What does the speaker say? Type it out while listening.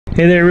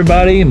Hey there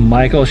everybody,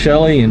 Michael,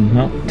 Shelley, and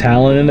well,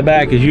 Talon in the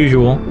back as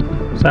usual.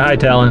 Say hi,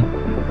 Talon.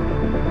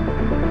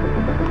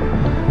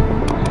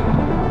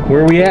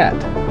 Where are we at?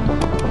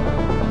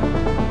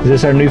 Is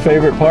this our new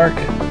favorite park?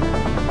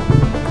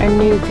 Our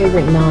new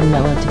favorite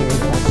non-military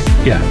park.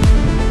 Yeah,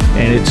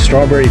 and it's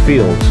Strawberry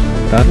Fields.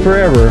 Not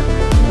forever,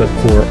 but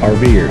for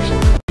RVers.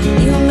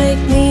 You make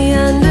me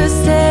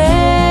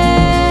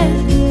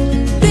understand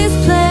this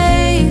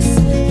place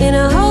in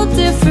a whole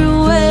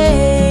different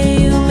way.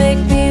 You make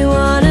me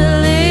wanna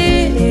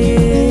live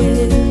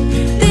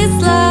this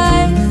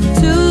life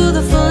to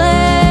the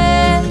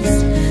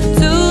fullest,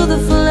 to the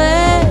fullest.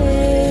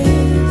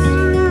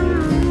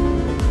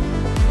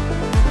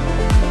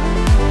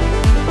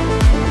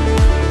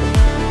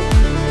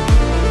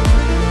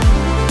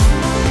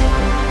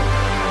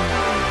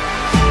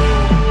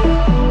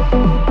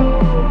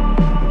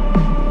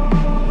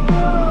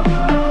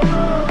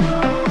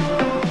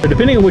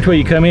 Depending on which way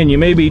you come in, you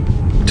may be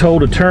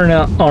told to turn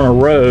out on a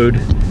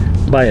road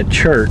by a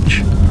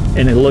church,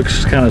 and it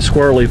looks kind of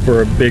squirrely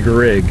for a big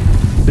rig.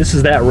 This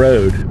is that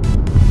road.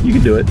 You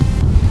can do it.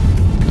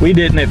 We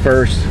didn't at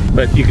first,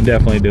 but you can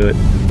definitely do it.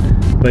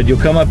 But you'll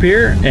come up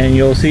here and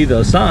you'll see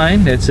the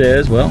sign that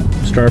says, well,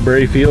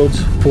 Strawberry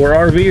Fields for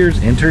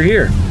RVers, enter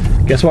here.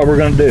 Guess what we're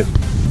going to do?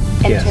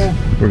 Enter. Yes,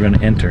 we're going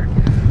to enter.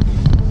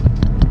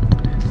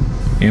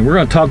 And we're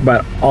going to talk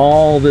about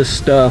all this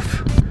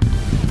stuff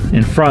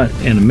in front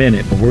in a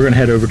minute, but we're gonna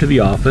head over to the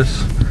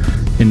office.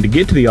 And to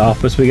get to the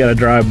office, we gotta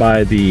drive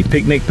by the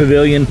picnic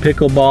pavilion,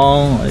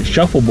 pickleball,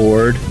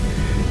 shuffleboard,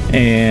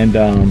 and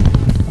I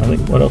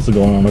think what else is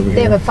going on over here?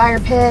 They have a fire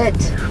pit.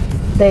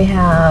 They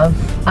have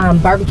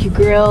barbecue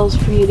grills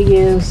for you to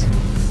use.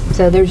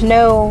 So there's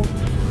no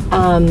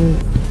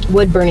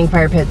wood burning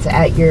fire pits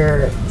at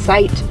your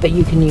site, but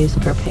you can use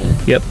propane.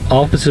 Yep,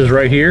 office is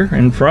right here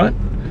in front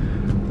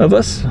of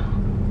us.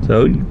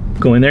 So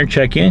go in there and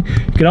check in.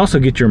 You can also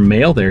get your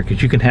mail there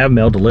because you can have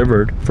mail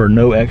delivered for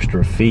no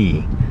extra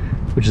fee,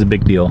 which is a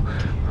big deal.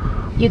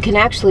 You can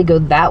actually go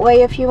that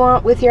way if you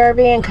want with your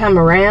RV and come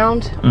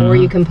around, or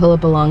you can pull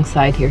up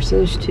alongside here. So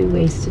there's two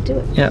ways to do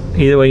it. Yeah,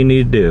 either way you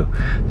need to do.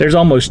 There's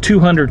almost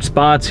 200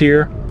 spots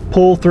here,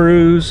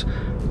 pull-throughs,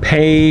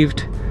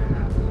 paved,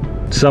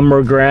 some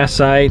are grass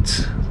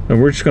sites.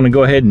 And we're just gonna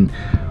go ahead and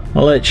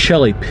I'll let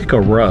Shelley pick a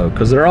row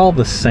because they're all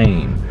the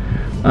same.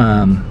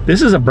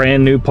 This is a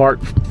brand new park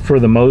for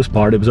the most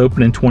part. It was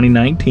opened in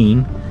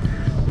 2019.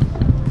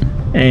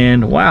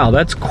 And wow,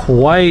 that's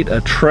quite a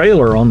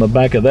trailer on the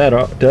back of that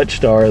Dutch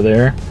Star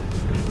there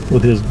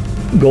with his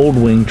gold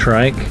wing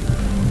trike.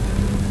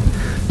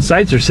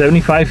 Sites are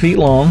 75 feet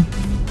long,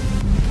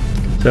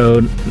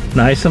 so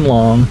nice and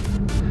long.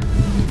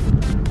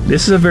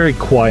 This is a very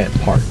quiet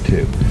park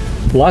too.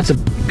 Lots of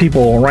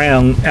people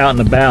around out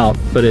and about,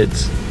 but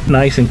it's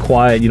nice and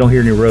quiet. You don't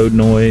hear any road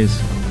noise.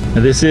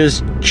 Now this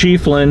is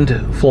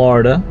Chiefland,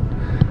 Florida.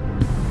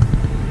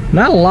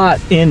 Not a lot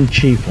in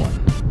Chiefland.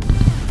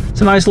 It's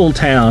a nice little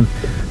town,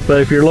 but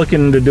if you're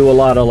looking to do a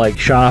lot of like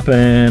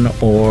shopping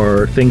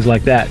or things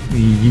like that,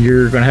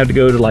 you're gonna have to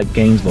go to like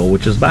Gainesville,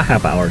 which is about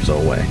half hour or so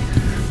away.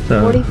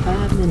 So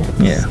 45 minutes.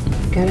 Yeah.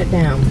 Got it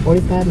down,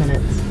 45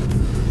 minutes.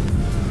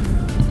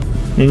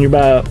 And you're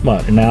about,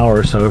 what, an hour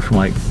or so from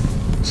like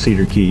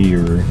Cedar Key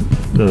or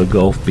the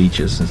Gulf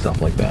beaches and stuff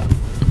like that.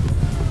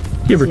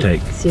 Give or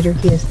take. Cedar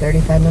Key is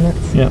 35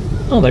 minutes. Yep.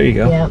 Oh, there you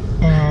go. Yep.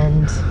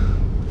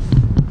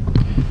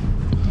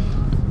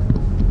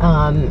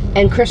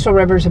 And Crystal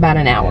River's about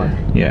an hour.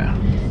 Yeah.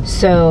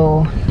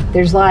 So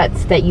there's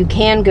lots that you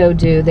can go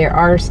do. There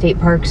are state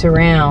parks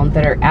around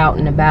that are out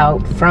and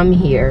about from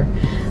here.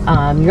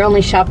 Your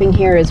only shopping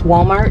here is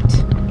Walmart,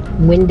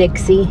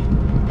 Winn-Dixie,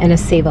 and a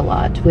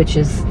Save-A-Lot, which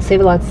is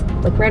Save-A-Lot's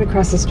like right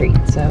across the street.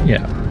 So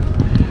Yeah.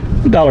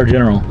 Dollar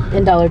General.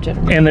 And Dollar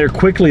General. And they're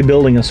quickly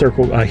building a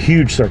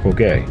huge Circle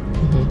K.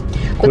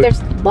 But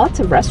there's lots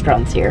of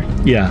restaurants here.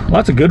 Yeah,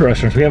 lots of good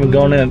restaurants. We haven't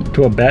gone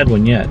into a bad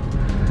one yet.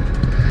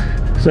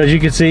 So as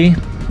you can see,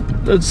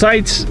 the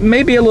sites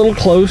may be a little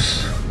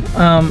close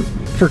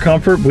for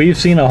comfort. We've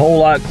seen a whole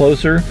lot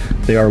closer.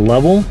 They are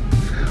level.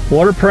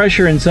 Water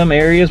pressure in some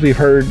areas we've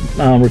heard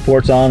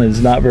reports on is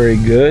not very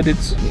good.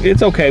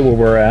 It's okay where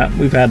we're at.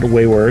 We've had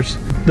way worse.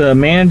 The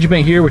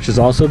management here, which is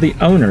also the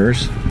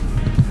owners,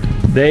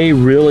 they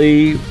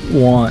really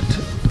want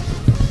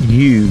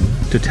you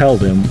to tell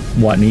them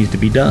what needs to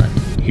be done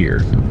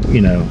here.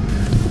 You know,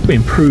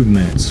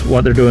 improvements,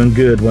 what they're doing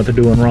good, what they're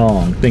doing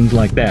wrong, things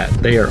like that.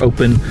 They are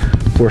open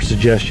for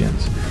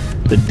suggestions.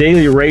 The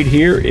daily rate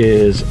here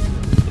is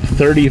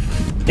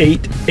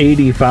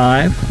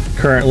 $38.85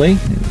 currently.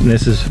 And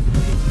this is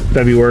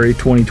February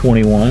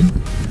 2021.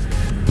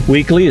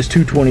 Weekly is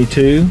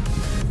 $222.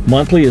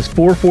 Monthly is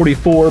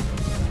 $444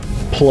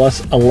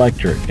 plus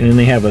electric. And then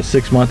they have a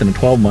 6-month and a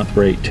 12-month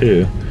rate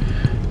too.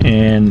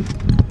 And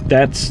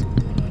that's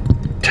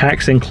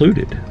tax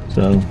included.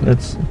 So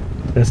that's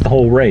the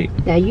whole rate.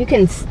 Now you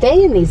can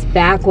stay in these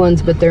back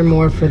ones, but they're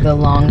more for the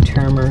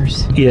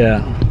long-termers.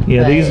 Yeah.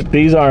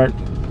 These aren't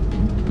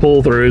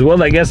pull-throughs.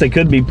 Well, I guess they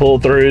could be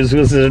pull-throughs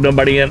because there's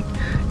nobody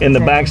in the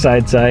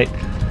backside site.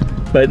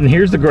 But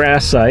here's the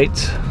grass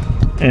sites,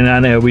 and I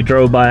know we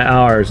drove by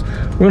ours.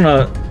 We're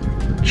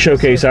gonna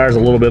showcase ours a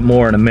little bit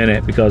more in a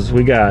minute because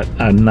we got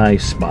a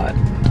nice spot.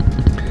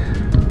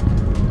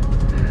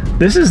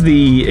 This is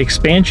the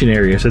expansion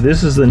area, so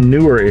this is the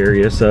newer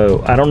area.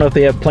 So I don't know if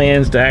they have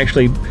plans to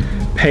actually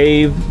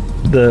pave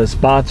the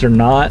spots or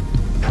not.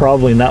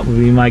 Probably not would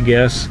be my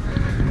guess.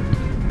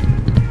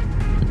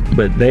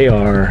 But they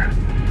are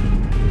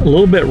a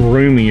little bit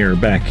roomier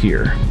back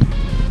here.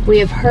 We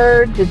have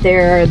heard that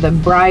there are the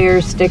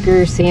briars,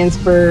 stickers, sand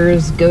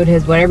spurs, goat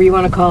heads, whatever you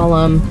want to call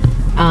them.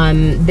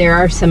 There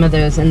are some of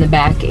those in the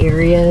back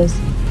areas,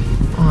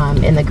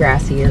 in the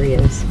grassy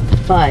areas.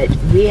 But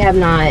we have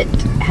not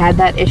had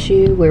that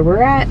issue where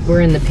we're at.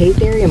 We're in the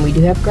paved area and we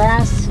do have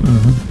grass,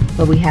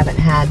 but we haven't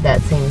had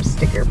that same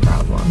sticker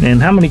problem.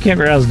 And how many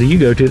campgrounds do you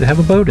go to that have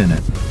a boat in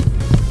it?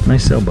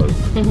 Nice sailboat.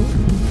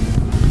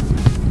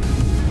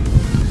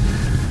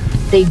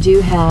 They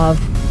do have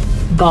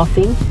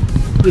golfing.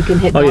 You can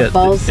hit golf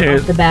balls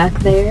off the back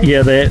there. Yeah,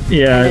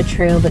 and a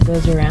trail that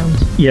goes around.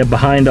 Yeah,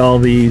 behind all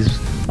these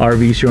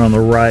RVs here on the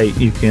right,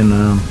 you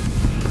can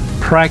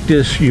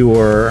practice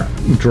your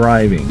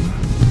driving.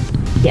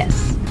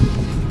 Yes.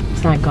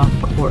 It's not a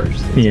golf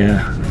course.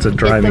 Yeah, it's a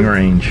driving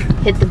range.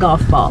 Hit the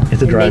golf ball.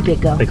 It's a make it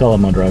go. They call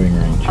them a driving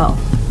range. Oh,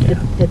 yeah.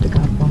 Hit the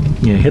golf ball.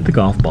 Yeah, hit the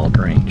golf ball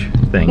range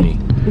thingy.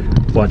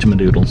 Watch my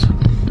doodles.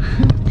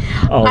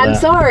 I'm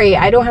sorry,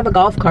 I don't have a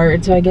golf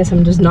cart, so I guess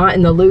I'm just not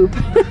in the loop.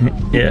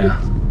 Yeah.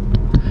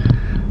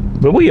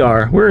 But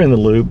we're in the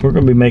loop. We're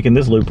going to be making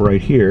this loop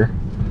right here.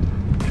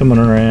 Coming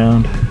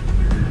around.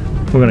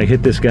 We're going to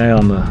hit this guy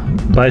on the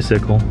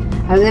bicycle.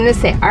 I was going to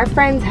say, our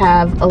friends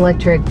have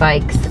electric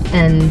bikes,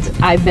 and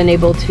I've been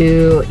able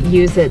to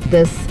use it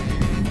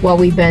while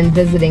we've been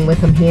visiting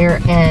with them here,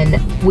 and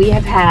we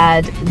have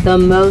had the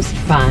most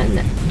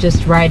fun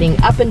just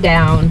riding up and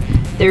down.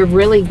 They're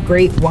really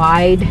great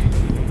wide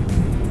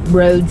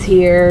roads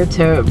here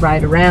to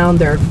ride around.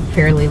 They're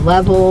fairly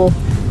level.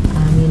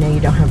 You know, you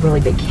don't have really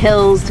big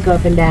hills to go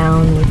up and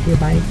down with your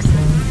bike, so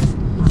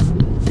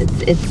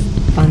it's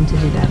fun to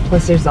do that.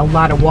 Plus there's a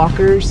lot of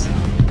walkers. A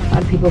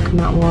lot of people come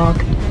out and walk,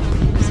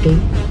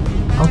 skate,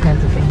 all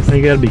kinds of things.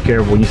 You gotta be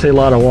careful. When you say a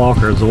lot of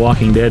walkers, the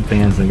Walking Dead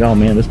fans think, oh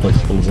man, this place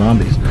is full of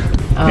zombies.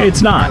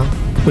 It's not. No.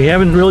 We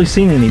haven't really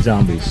seen any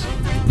zombies.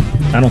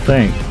 I don't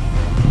think.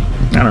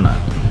 I don't know.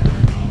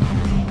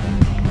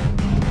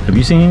 Have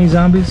you seen any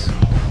zombies?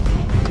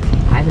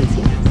 I haven't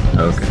seen any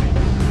zombies. Okay.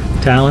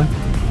 Talon?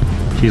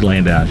 She's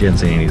laying down. She hasn't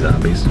seen any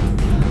zombies.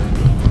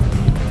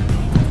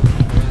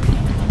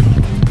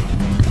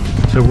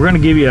 So we're going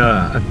to give you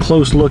a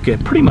close look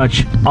at pretty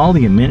much all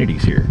the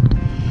amenities here.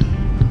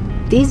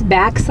 These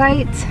back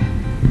sites,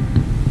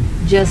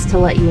 just to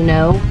let you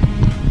know,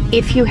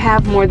 if you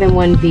have more than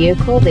one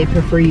vehicle, they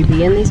prefer you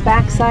be in these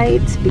back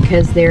sites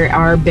because they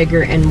are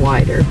bigger and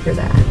wider for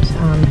that,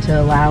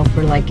 to allow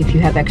for, like, if you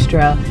have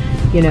extra,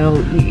 you know,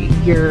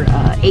 your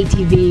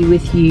ATV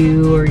with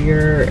you, or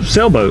your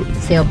sailboat,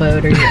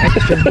 or your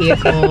extra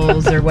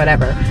vehicles or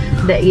whatever,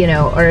 that, you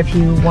know, or if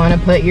you want to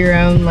put your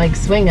own, like,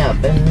 swing up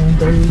and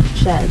the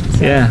sheds.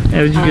 So, yeah,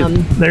 there's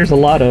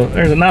not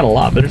a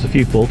lot, but there's a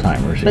few full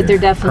timers here. But they're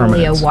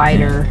definitely a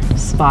wider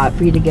spot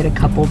for you to get a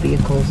couple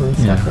vehicles and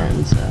stuff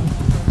in. So.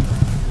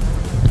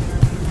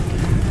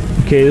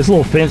 Okay, this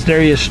little fenced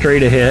area is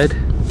straight ahead.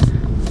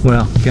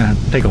 Well, gotta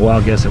take a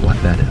wild guess at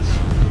what that is.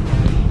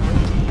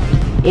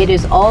 It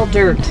is all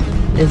dirt,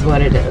 is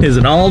what it is. It's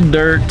an all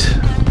dirt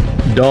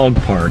dog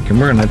park, and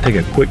we're gonna take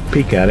a quick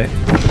peek at it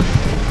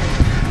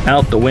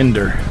out the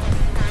window.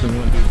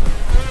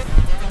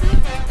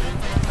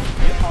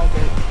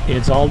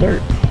 It's all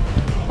dirt.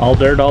 All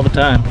dirt all the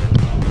time.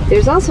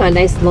 There's also a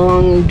nice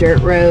long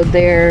dirt road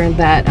there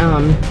that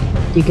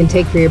you can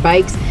take for your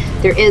bikes.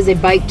 There is a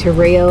bike to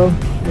rail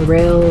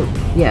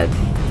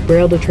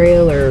to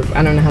trail, or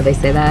I don't know how they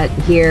say that,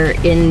 here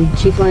in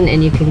Chiefland,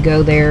 and you can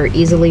go there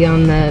easily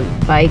on the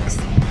bikes,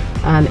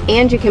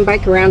 and you can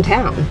bike around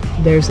town.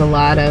 There's a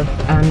lot of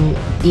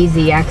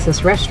easy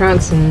access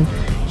restaurants and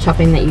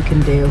shopping that you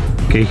can do.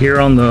 Okay, here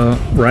on the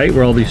right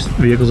where all these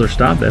vehicles are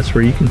stopped, that's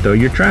where you can throw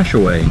your trash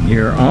away.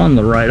 Here on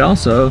the right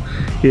also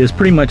is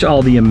pretty much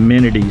all the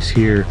amenities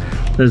here.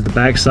 There's the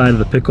back side of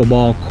the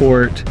pickleball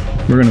court.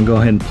 We're gonna go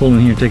ahead and pull in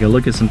here and take a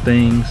look at some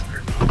things.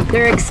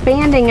 They're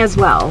expanding as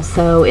well,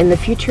 so in the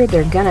future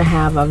they're gonna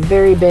have a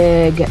very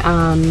big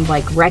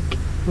like rec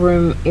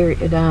room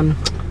area.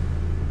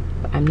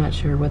 I'm not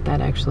sure what that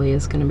actually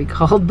is going to be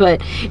called,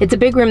 but it's a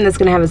big room that's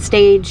going to have a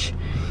stage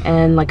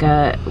and like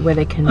a where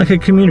they can, like a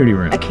community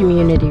room. A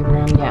community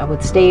room, yeah,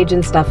 with stage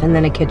and stuff, and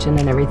then a kitchen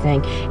and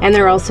everything. And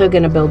they're also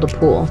going to build a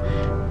pool,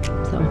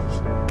 so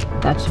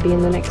that should be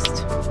in the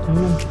next, I don't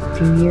know,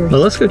 few years.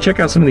 Well, let's go check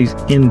out some of these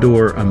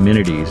indoor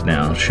amenities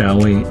now, shall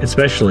we?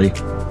 Especially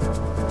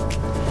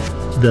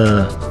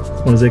the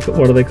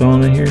what are they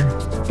calling it here?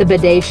 The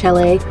bidet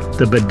chalet.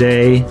 The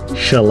bidet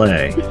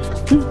chalet.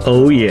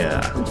 Oh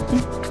yeah.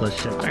 Let's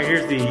check. All right,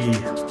 here's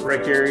the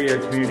rec area,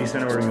 community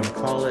center, whatever you want to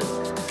call it.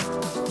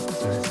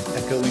 There's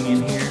echoing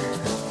in here.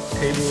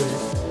 Table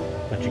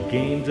with a bunch of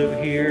games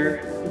over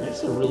here.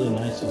 It's a really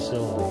nice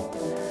facility.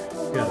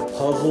 We've got a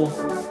puzzle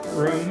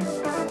room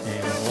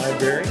and a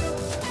library.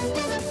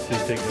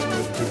 Please take a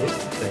look to it.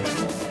 Thank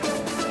you.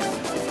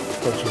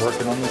 Folks are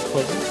working on this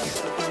puzzle.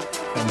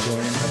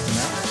 Enjoying helping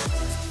out.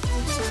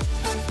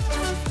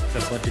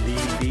 Got a bunch of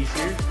DVDs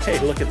here. Hey,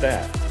 look at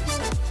that.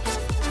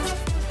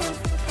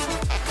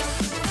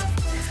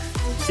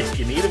 If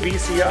you need a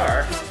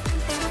VCR,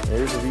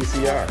 there's a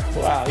VCR.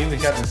 Wow, even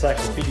got an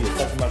encyclopedia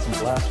talking about some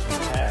blasts from the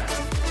past.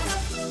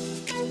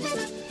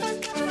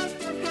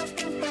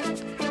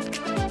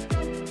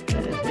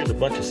 And here's a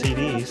bunch of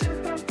CDs.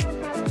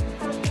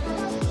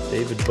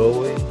 David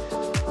Bowie,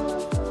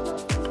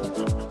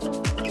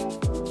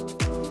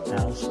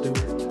 Al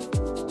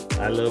Stewart,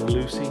 I Love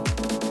Lucy.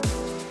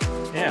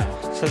 Yeah,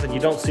 something you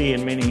don't see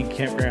in many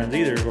campgrounds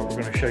either is what we're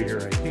going to show you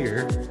right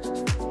here.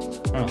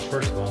 Oh,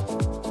 first of all,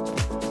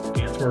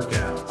 dance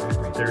workout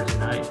every Thursday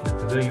night in the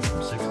pavilion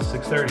from 6 to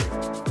 6:30.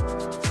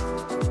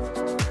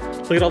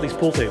 Look at all these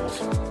pool tables.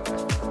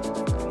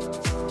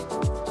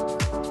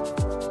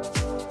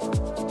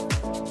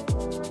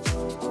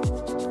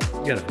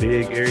 You got a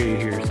big area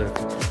here, so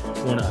if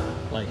you want to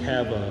like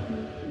have a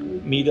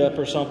meetup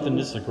or something,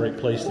 this is a great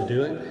place to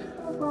do it.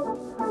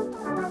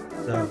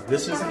 So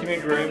this is the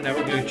community room. Now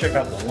we're going to check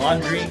out the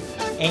laundry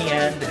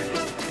and the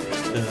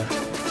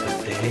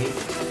bidet.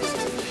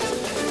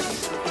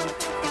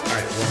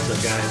 Alright, what's up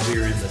guys?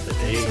 We're in the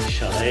bidet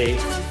chalet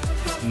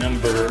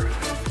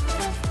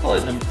call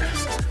it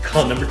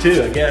number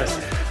 2, I guess.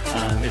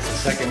 It's the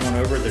second one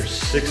over. There's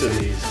 6 of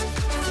these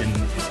in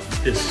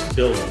this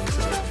building,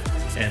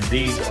 and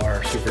these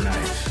are super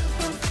nice.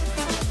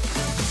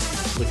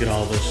 Look at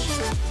all this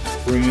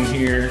room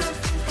here.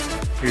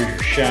 Here's your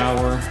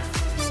shower.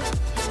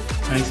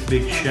 Nice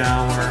big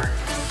shower.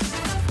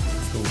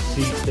 Little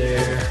seat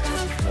there.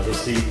 Another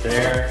seat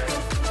there.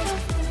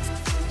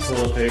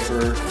 Toilet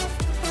paper.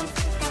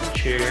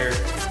 Chair.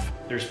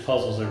 There's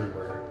puzzles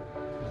everywhere.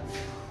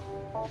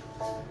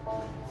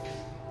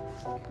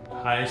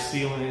 High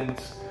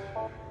ceilings.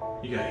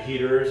 You got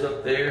heaters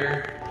up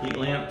there. Heat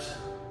lamps.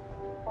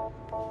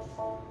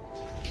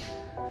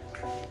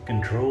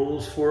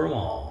 Controls for them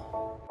all.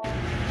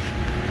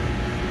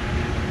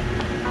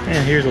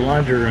 And here's a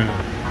laundry room.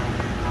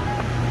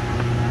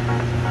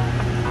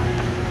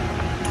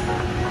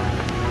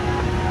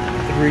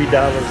 $3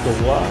 to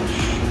wash,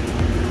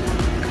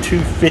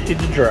 $2.50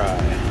 to dry.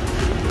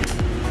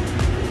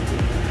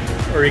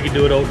 Or you can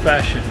do it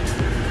old-fashioned.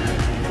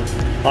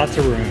 Lots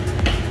of room.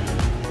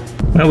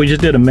 Well, we just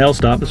did a mail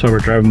stop. That's why we're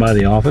driving by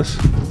the office.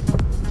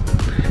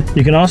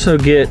 You can also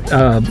get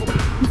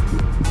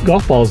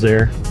golf balls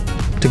there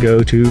to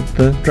go to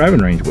the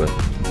driving range with.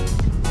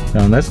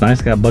 That's nice.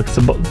 Got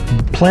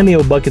plenty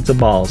of buckets of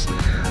balls.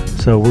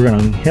 So we're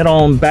going to head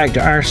on back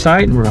to our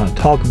site and we're going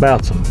to talk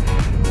about some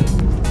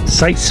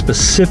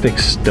site-specific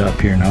stuff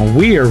here. Now,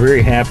 we are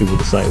very happy with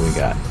the site we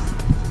got.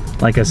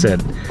 Like I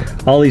said,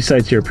 all these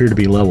sites here appear to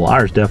be level.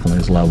 Ours definitely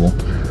is level.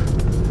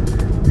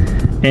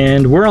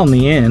 And we're on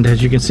the end.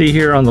 As you can see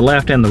here on the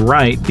left and the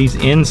right, these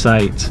end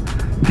sites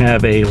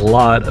have a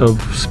lot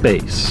of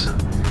space.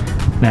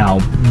 Now,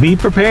 be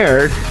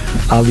prepared,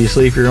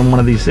 obviously, if you're on one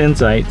of these end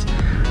sites,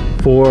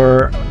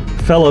 for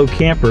fellow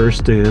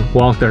campers to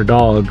walk their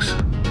dogs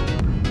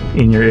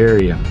in your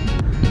area.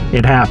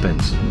 It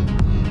happens.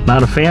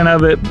 Not a fan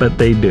of it, but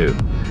they do.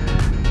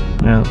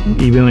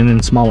 Even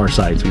in smaller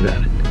sites, we've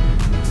had it.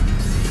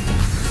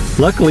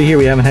 Luckily here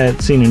we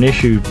haven't seen an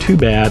issue too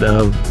bad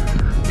of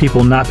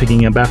people not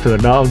picking up after their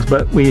dogs,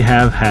 but we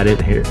have had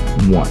it here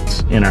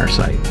once in our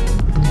site.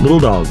 Little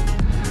dog.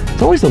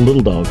 It's always the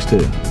little dogs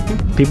too.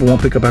 People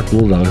won't pick up after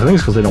little dogs. I think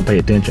it's because they don't pay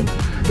attention.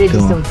 They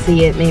just don't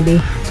see it, maybe.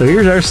 So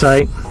here's our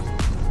site.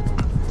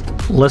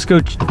 Let's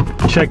go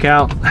check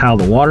out how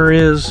the water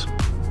is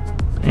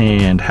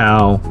and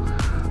how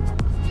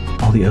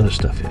all the other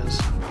stuff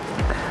is.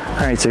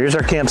 All right, so here's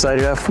our campsite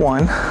at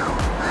F1.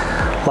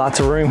 Lots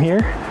of room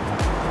here,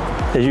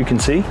 as you can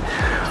see.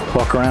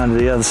 Walk around to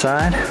the other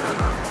side.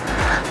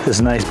 This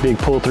nice big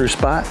pull-through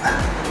spot.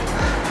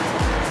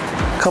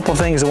 A couple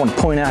things I want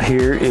to point out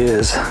here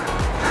is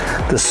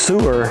the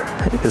sewer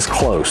is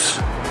close,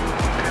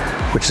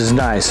 which is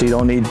nice. So you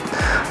don't need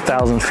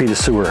 1,000 feet of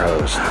sewer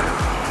hose.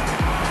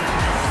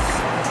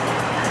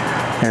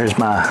 There's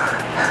my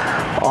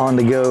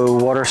on-the-go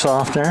water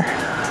softener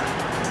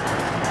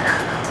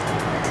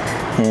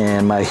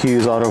and my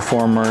Hughes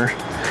autoformer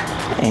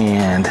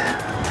and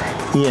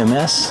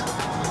EMS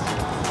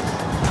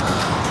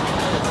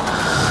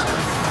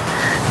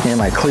and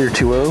my Clear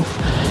 2.0.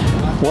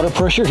 Water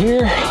pressure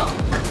here,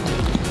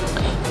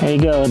 there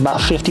you go,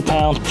 about 50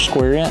 pounds per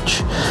square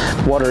inch.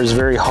 Water is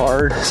very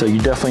hard, so you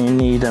definitely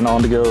need an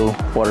on-the-go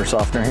water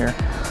softener here.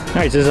 All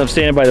right, since I'm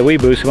standing by the Wii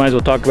booth, we might as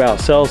well talk about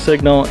cell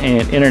signal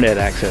and internet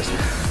access.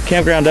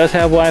 Campground does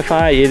have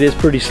Wi-Fi. It is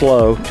pretty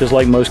slow, just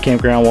like most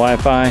campground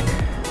Wi-Fi.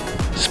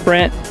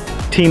 Sprint,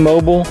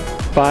 T-Mobile,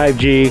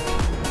 5G,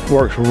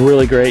 works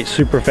really great,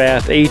 super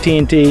fast.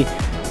 AT&T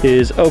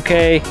is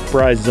okay,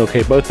 Verizon's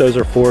okay. Both those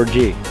are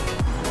 4G.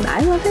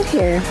 I love it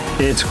here.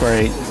 It's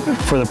great.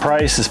 For the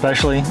price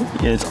especially,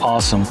 it's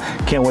awesome.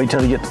 Can't wait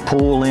till you get the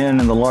pool in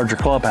and the larger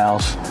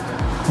clubhouse.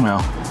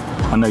 Well,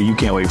 I know you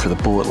can't wait for the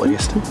pool at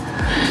least.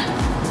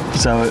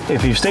 So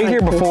if you've stayed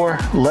here before,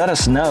 let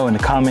us know in the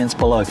comments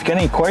below. If you got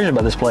any questions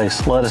about this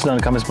place, let us know in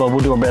the comments below.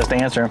 We'll do our best to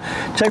answer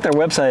them. Check their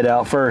website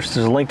out first.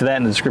 There's a link to that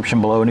in the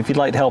description below. And if you'd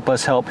like to help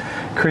us help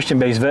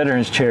Christian-based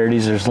veterans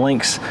charities, there's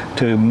links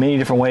to many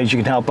different ways you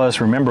can help us.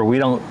 Remember, we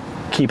don't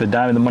keep a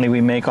dime of the money we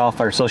make off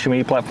our social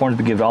media platforms.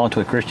 We give it all to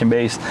a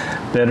Christian-based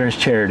veterans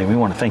charity. We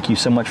want to thank you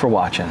so much for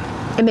watching.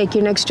 And make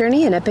your next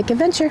journey an epic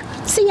adventure.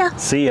 See ya.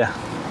 See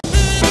ya.